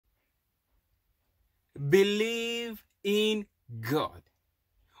Believe in God.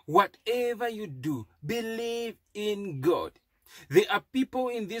 Whatever you do, believe in God. There are people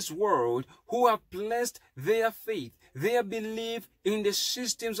in this world who have placed their faith, their belief in the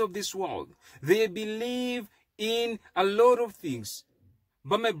systems of this world. They believe in a lot of things.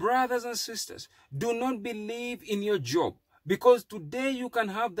 But my brothers and sisters, do not believe in your job, because today you can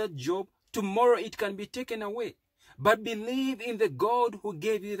have that job, tomorrow it can be taken away. But believe in the God who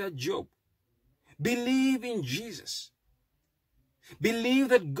gave you that job. Believe in Jesus. Believe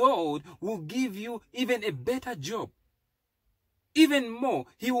that God will give you even a better job. Even more,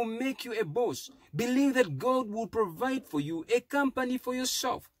 He will make you a boss. Believe that God will provide for you a company for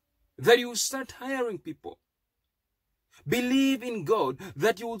yourself, that you will start hiring people. Believe in God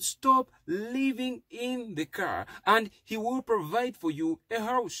that you will stop living in the car and He will provide for you a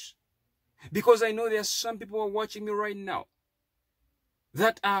house. Because I know there are some people who are watching me right now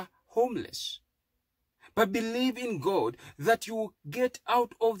that are homeless. But believe in God that you will get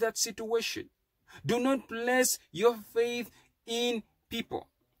out of that situation. Do not place your faith in people,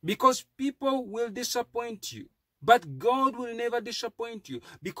 because people will disappoint you. But God will never disappoint you,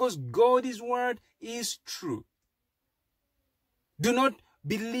 because God's word is true. Do not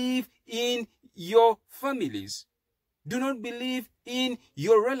believe in your families. Do not believe in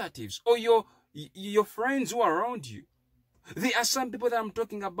your relatives or your friends who are around you. There are some people that I'm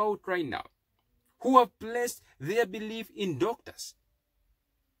talking about right now who have placed their belief in doctors.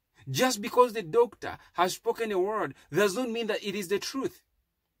 Just because the doctor has spoken a word does not mean that it is the truth.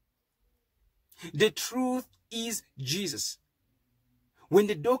 The truth is Jesus. When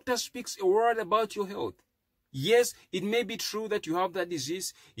the doctor speaks a word about your health, yes, it may be true that you have that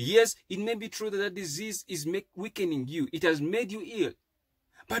disease. Yes, it may be true that that disease is weakening you. It has made you ill.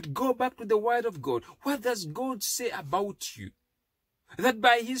 But go back to the word of God. What does God say about you? That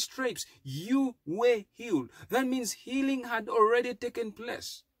by His stripes you were healed. That means healing had already taken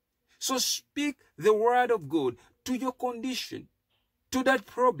place. So speak the word of God to your condition, to that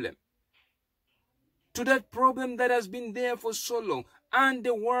problem that has been there for so long, and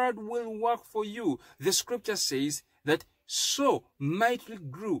the word will work for you. The scripture says that so mightily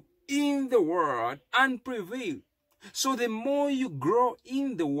grew in the word and prevail. So the more you grow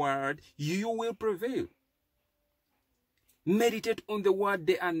in the word, you will prevail. Meditate on the word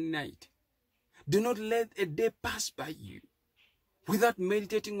day and night. Do not let a day pass by you without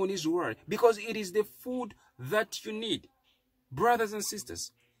meditating on His word, because it is the food that you need. Brothers and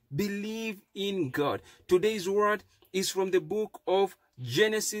sisters, believe in God. Today's word is from the book of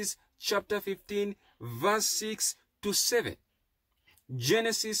Genesis chapter 15, verse 6 to 7.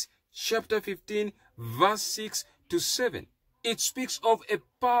 Genesis chapter 15, verse 6 to 7. It speaks of a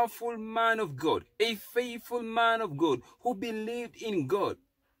powerful man of God, a faithful man of God who believed in God.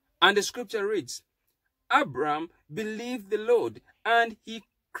 And the scripture reads, Abraham believed the Lord, and He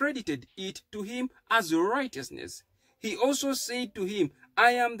credited it to him as righteousness. He also said to him,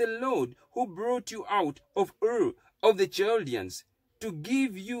 I am the Lord who brought you out of Ur of the Chaldeans to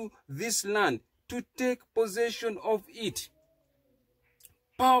give you this land, to take possession of it.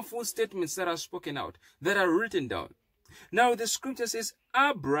 Powerful statements that are spoken out, that are written down. Now the scripture says,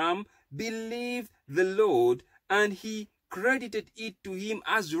 Abraham believed the Lord, and He credited it to him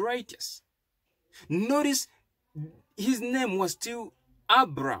as righteous. Notice his name was still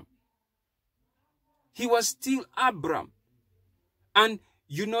Abram. He was still Abram. And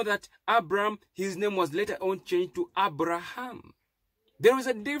you know that Abram, his name was later on changed to Abraham. There is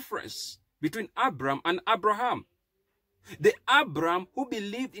a difference between Abram and Abraham. The Abram who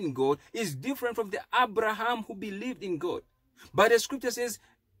believed in God is different from the Abraham who believed in God. But the scripture says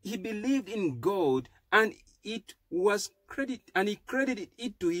he believed in God, and it was he credited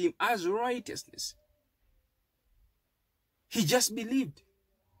it to him as righteousness. He just believed,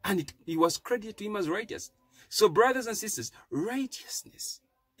 and it was credited to him as righteous. So brothers and sisters, righteousness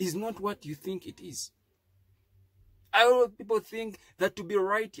is not what you think it is. A lot of people think that to be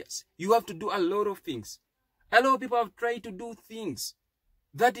righteous, you have to do a lot of things. A lot of people have tried to do things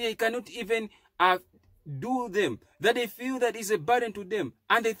that they cannot even do them, that they feel that is a burden to them,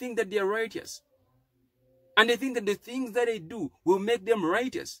 and they think that they are righteous. And they think that the things that they do will make them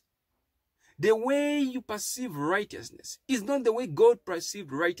righteous. The way you perceive righteousness is not the way God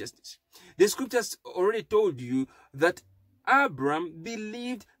perceived righteousness. The scriptures already told you that Abram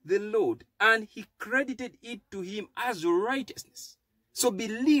believed the Lord, and He credited it to him as righteousness. So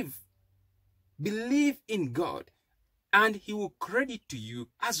believe in God, and He will credit to you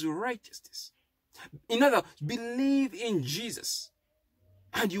as righteousness. In other words, believe in Jesus,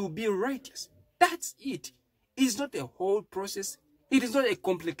 and you will be righteous. That's it. It's not a whole process. It is not a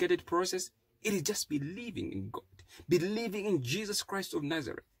complicated process. It is just believing in God, believing in Jesus Christ of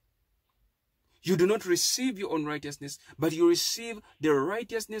Nazareth. You do not receive your own righteousness, but you receive the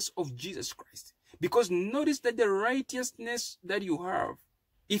righteousness of Jesus Christ. Because notice that the righteousness that you have,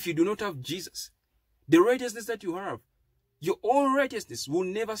 if you do not have Jesus, the righteousness that you have, your own righteousness will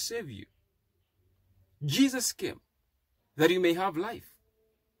never save you. Jesus came that you may have life.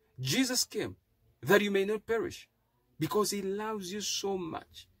 Jesus came that you may not perish, because he loves you so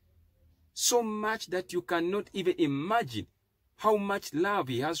much that you cannot even imagine how much love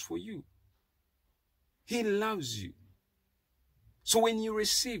he has for you. He loves you. So when you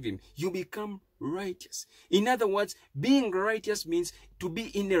receive him, you become righteous. In other words, being righteous means to be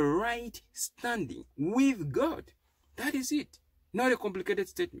in a right standing with God. That is it. Not a complicated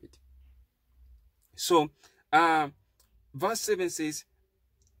statement. So, verse 7 says,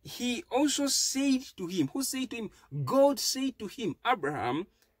 he also said to him, who said to him? God said to him, Abraham,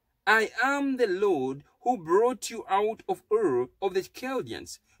 I am the Lord who brought you out of Ur of the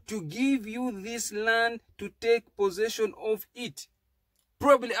Chaldeans to give you this land to take possession of it.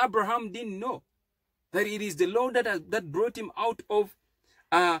 Probably Abraham didn't know that it is the Lord that brought him out of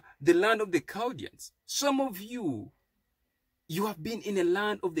the land of the Chaldeans. Some of you have been in a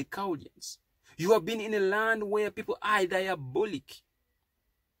land of the Chaldeans. You have been in a land where people are diabolic.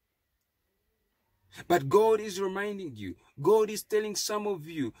 But God is reminding you, God is telling some of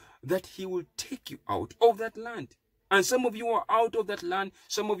you that he will take you out of that land. And some of you are out of that land.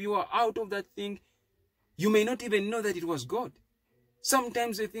 Some of you are out of that thing. You may not even know that it was God.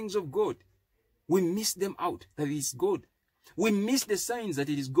 Sometimes the things of God, we miss them out, that it is God. We miss the signs that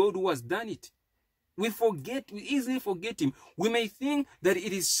it is God who has done it. We easily forget him. We may think that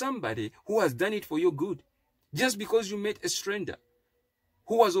it is somebody who has done it for your good. Just because you met a stranger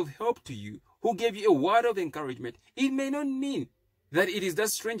who was of help to you, who gave you a word of encouragement, it may not mean that it is that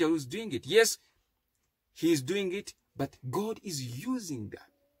stranger who's doing it. Yes, he is doing it, but God is using that.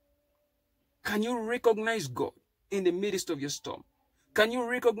 Can you recognize God in the midst of your storm? Can you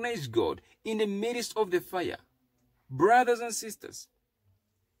recognize God in the midst of the fire? Brothers and sisters,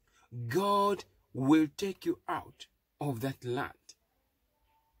 God will take you out of that land.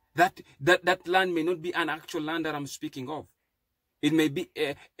 That land may not be an actual land that I'm speaking of. It may be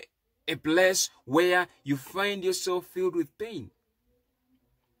a place where you find yourself filled with pain.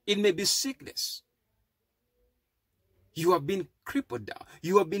 It may be sickness. You have been crippled down.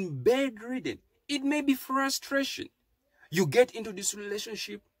 You have been bedridden. It may be frustration. You get into this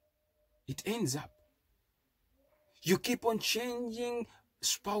relationship, it ends up. You keep on changing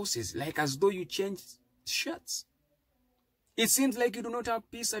spouses like as though you change shirts. It seems like you do not have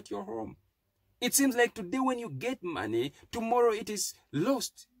peace at your home. It seems like today when you get money, tomorrow it is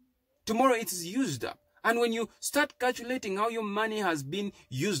lost. Tomorrow it is used up. And when you start calculating how your money has been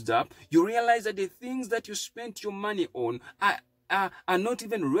used up, you realize that the things that you spent your money on are not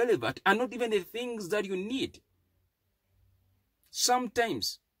even relevant, are not even the things that you need.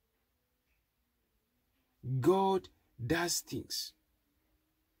 Sometimes God does things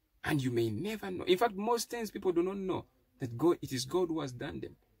and you may never know. In fact, most times people do not know that it is God who has done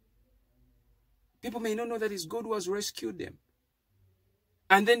them. People may not know that it's God who has rescued them.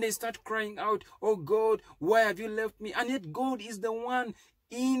 And then they start crying out, oh God, why have you left me? And yet God is the one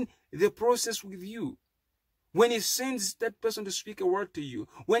in the process with you. When he sends that person to speak a word to you,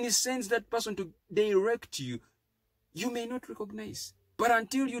 when he sends that person to direct you, you may not recognize. But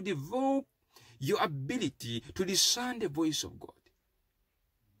until you develop your ability to discern the voice of God,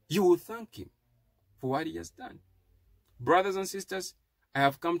 you will thank him for what he has done. Brothers and sisters, I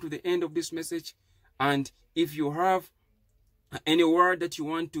have come to the end of this message. And if you have any word that you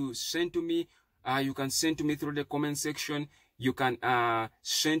want to send to me, you can send to me through the comment section. You can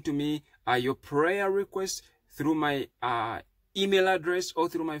send to me your prayer request through my email address or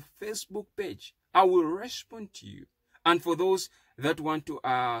through my Facebook page. I will respond to you. And for those that want to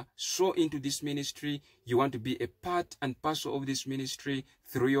sow into this ministry, you want to be a part and parcel of this ministry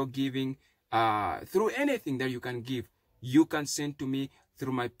through your giving, through anything that you can give, you can send to me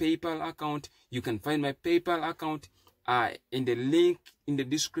through my PayPal account. You can find my PayPal account in the link in the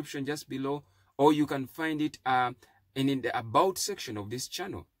description just below, or you can find it in the about section of this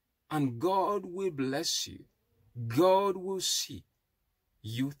channel. And God will bless you. God will see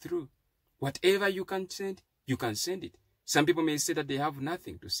you through. Whatever you can send it. Some people may say that they have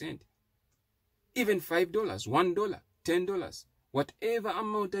nothing to send. Even $5, $1, $10, whatever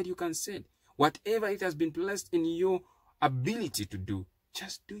amount that you can send, whatever it has been placed in your ability to do,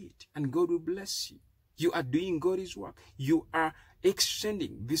 just do it and God will bless you. You are doing God's work. You are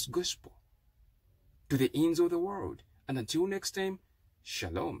extending this gospel to the ends of the world. And until next time,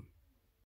 shalom.